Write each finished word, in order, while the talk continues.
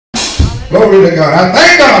Glory to God. I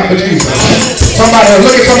thank God for Jesus. Somebody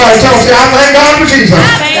look at somebody and tell them, say, I thank God for Jesus.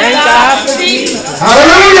 Thank God for Jesus.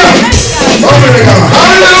 Hallelujah. Glory to God.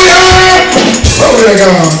 Hallelujah. Glory to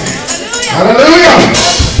God. Hallelujah.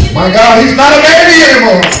 My God, he's not a baby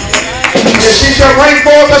anymore. If she shall bring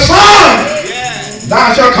forth a son,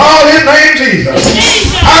 thou shalt call his name Jesus.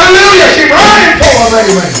 Hallelujah. She's running forth,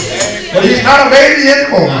 amen. But he's not a baby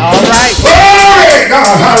anymore. All right. Glory to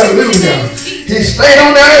God. Hallelujah. He stayed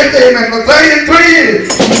on the earth, amen, for 33 years.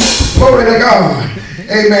 Glory to God.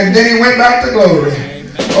 Amen. Then he went back to glory.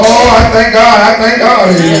 Oh, I thank God. I thank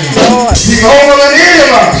God. Amen. He's over than any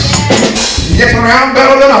of us. He gets around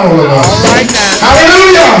better than all of us. All right now.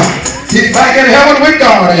 Hallelujah. He's back in heaven with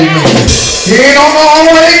God. Amen. He ain't on the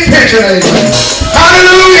old age pension. Amen.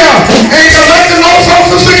 Hallelujah. Ain't collecting no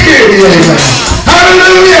social security. Amen.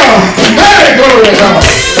 Hallelujah. Hey, glory to God.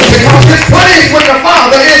 Because his place with the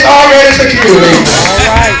Father is already secured. All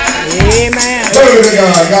right. Amen. Glory to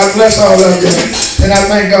God. God bless all of you. And I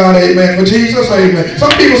thank God, amen, for Jesus. Amen.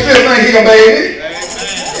 Some people still think he's a baby.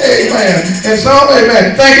 Amen. And some,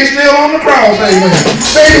 amen, think he's still on the cross. Amen.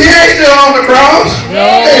 Maybe he ain't still on the cross. No.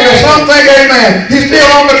 Amen. Some think, amen, he's still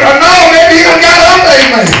on the cross. No, maybe he done got up.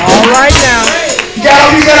 Amen. All right now. He got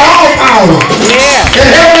up. He said, all power. Yeah. And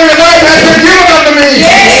heaven and earth has been given unto me.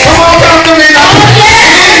 Yeah. Come on, come to me now.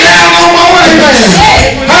 He ain't down no more. Amen.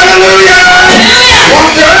 Hallelujah.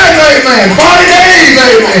 Walk the earth. Amen. 40 days.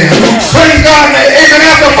 Amen. Praise God. Amen.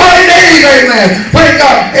 After 40 days. Amen. Praise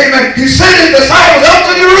God. Amen. He sent his disciples up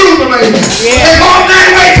to Jerusalem. Amen. Yeah. They go on that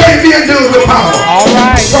way till he be endued with power. All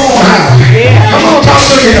right. Come on now. Yeah. Come on, talk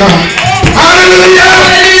to me now. Hallelujah.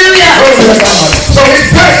 Hallelujah. Glory to God. So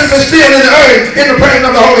his presence is still in the earth, in the presence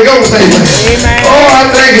of the Holy Ghost. Amen. Amen. Oh, I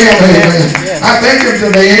thank him. Amen. Yeah. I thank him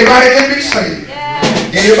today. Anybody can be saved.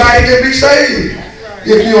 Anybody can be saved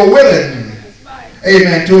if you're willing.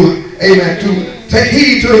 Amen. To take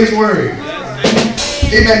heed to his word.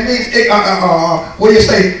 Amen. Means what do you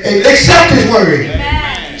say? Accept his word.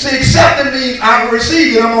 See, accepting means I will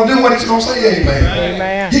receive it. I'm going to do what it's going to say. Amen.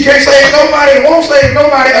 Amen. He can't save nobody, won't save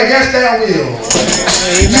nobody against their will.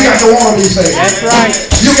 Amen. You got to want to be saved. That's right.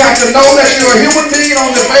 You got to know that you're a human being on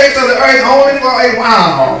the face of the earth only for a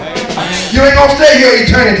while. You ain't going to stay here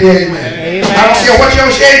eternity. Amen. Amen. I don't care what your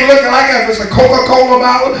shape looking like, if it's a Coca-Cola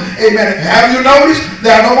bottle. Amen. Have you noticed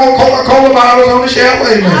there are no more Coca-Cola bottles on the shelf?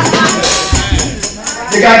 Amen.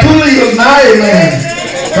 They got 2 liters now. Amen.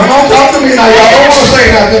 Come on, talk to me now. Y'all don't want to say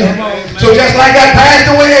nothing. So just like I passed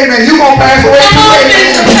away, amen, you going to pass away too.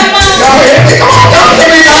 Amen. Y'all hear me? Come on, talk to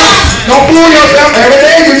me now. Don't fool yourself. Every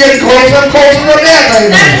day you're getting closer and closer to death.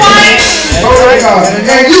 Amen. That's right. Glory to God.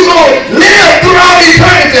 And you going to live throughout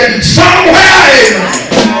eternity somewhere. Amen.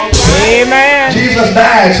 Amen. Jesus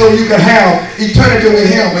died so you can have eternity with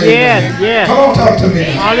him. Amen. Yes, yes. Come on, talk to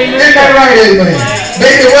me now. Hallelujah. Isn't that right? Amen.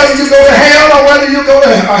 Baby, whether you go to hell or whether you go to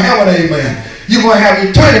heaven, amen, you're going to have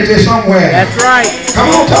eternity somewhere. That's right. Come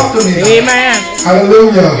on, talk to me now. Amen.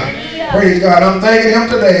 Hallelujah. Praise God. I'm thanking him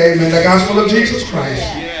today. Amen. The gospel of Jesus Christ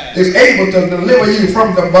is able to deliver you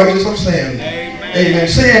from the bondages of sin. Amen.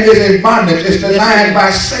 Sin is a bondage. It's designed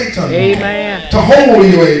by Satan. Amen. To hold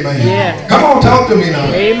you. Amen. Yeah. Come on, talk to me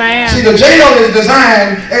now. Amen. See, the jail is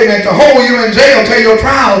designed, amen, to hold you in jail till your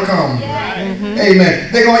trial comes.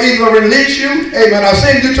 Amen. They're going to either release you, amen, or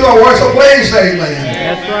send you to a worse place, amen.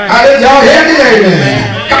 That's right. Y'all hear me,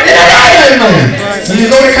 amen. Come on, amen. When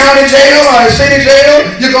you go to county jail or city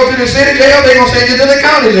jail, you go to the city jail, they're going to send you to the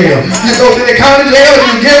county jail. You go to the county jail, if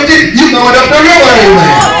you're guilty, you're going up the river,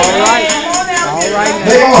 amen. All right. All right.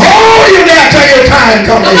 They're going to hold you there till your time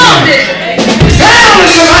comes, amen. Hell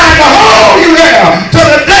is designed to hold you there till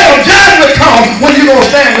the day of judgment comes when you're going to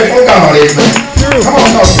stand before God, amen. Come on,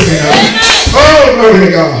 talk to me now. Oh, glory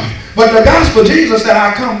to God. But the gospel, Jesus said,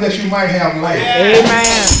 I come that you might have life. Amen.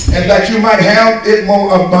 And that you might have it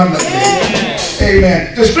more abundantly.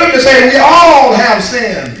 Amen. The scripture says we all have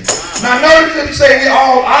sinned. Now notice it say we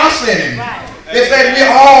all are sinning. It said we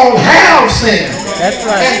all have sinned. That's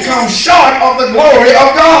right. And come short of the glory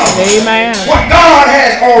of God. Amen. What God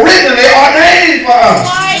has originally ordained for us.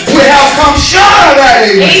 We have come short of that.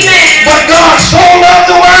 Amen. But God so loved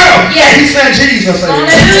the world. Yes. He sent Jesus. Amen.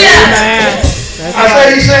 Amen. I said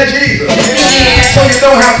he sent Jesus. So you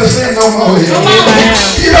don't have to sin no more. Amen.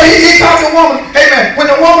 You know, he caught the woman. Amen. When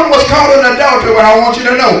the woman was caught in adultery, what I want you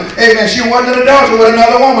to know, amen, she wasn't in adultery with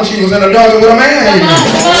another woman. She was in adultery with a man. Amen.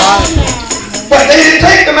 But they didn't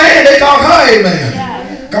take the man. They caught her.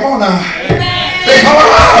 Amen. Come on now. They caught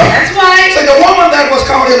her. That's right. So the woman that was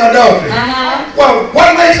caught in adultery, Well,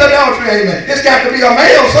 what makes adultery, amen? It's got to be a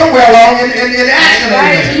male somewhere along in the action,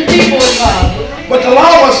 amen. Two people involved. But the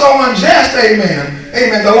law was so unjust, amen.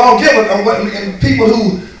 Amen. The lawgiver and people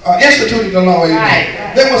who instituted the law, amen.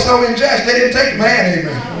 Right. They were so unjust. They didn't take the man,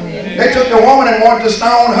 amen. They took the woman and wanted to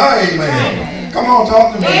stone her, amen. Come on,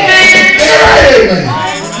 talk to me. Right, amen.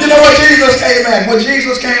 You know what Jesus came at? When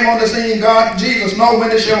Jesus came on the scene, Jesus know when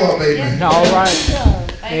to show up, amen. All right.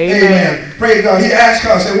 Amen. Praise God. He asked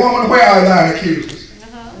her, say, woman, where are thine accusers?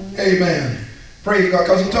 Amen. Praise God.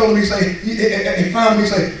 Because he told him, he found him, he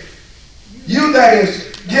said, you that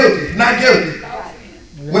is guilty, not guilty,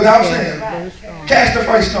 without sin, cast the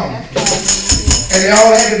first stone. And they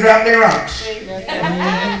all had to drop their rocks.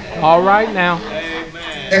 All right now.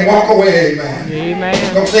 And walk away, amen. Amen.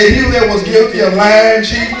 Because they knew they was guilty of lying,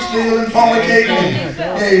 cheating, stealing, fornicating.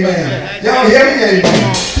 Amen. Y'all hear me?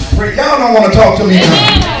 Amen. Y'all don't want to talk to me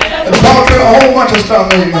now. They talk to a whole bunch of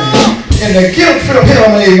stuff, amen. And the guilt trip hit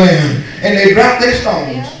them, amen. And they dropped their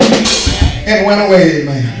stones and went away,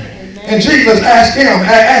 amen. And Jesus asked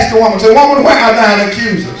the woman, said, woman, where are thine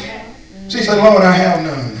accusers? She said, Lord, I have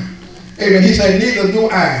none. Amen. He said, neither do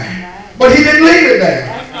I. But he didn't leave it there.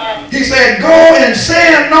 He said, go and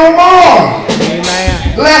sin no more.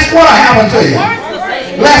 Amen. Lest what happened to you?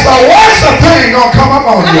 Lest a worse pain gonna come up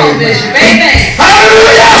on you. Amen.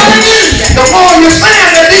 Hallelujah. The more you sin,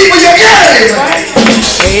 the deeper you get.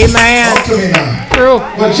 Amen. Talk to me now. True.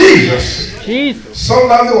 But Jesus so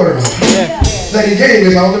loved the world that he gave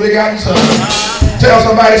his only begotten son. Tell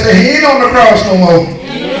somebody, say, he ain't on the cross no more.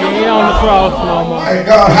 He ain't on the cross no more. My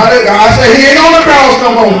God, hallelujah. I say he ain't on the cross no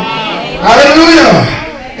more. Hallelujah.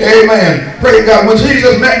 Amen. Praise God. When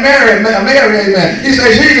Jesus met Mary, amen, he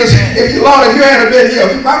said, Jesus, if you had been here,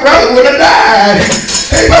 my brother would have died.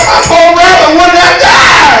 Hey, but my poor brother wouldn't have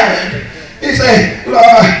died. He said,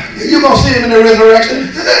 Lord, you're going to see him in the resurrection.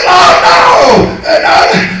 He said, Lord,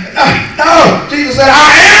 no. Jesus said, I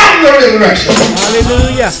am the resurrection.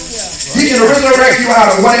 Hallelujah. He can resurrect you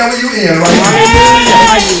out of whatever you're in right now.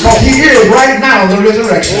 Because he is right now the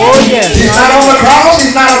resurrection. Oh, yes. He's not on the cross.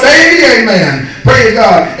 He's not a baby. Amen. Praise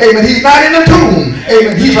God. Amen. He's not in the tomb.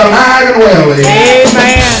 Amen. He's alive and well. Amen.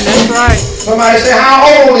 Amen. That's right. Somebody say, how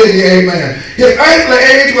old is he? Amen. His earthly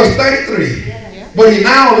age was 33. But he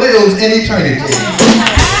now lives in eternity.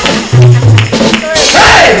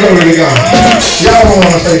 Hey, glory to God. Y'all don't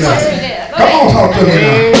want to say nothing. Come on, talk to me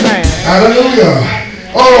now. Amen. Hallelujah.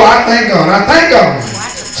 Oh, I thank God. I thank God.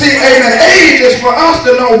 See, amen, age is for us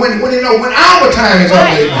to know when our time is up.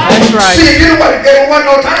 Amen. That's right. See, if you know what, if there wasn't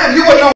no time, you wouldn't know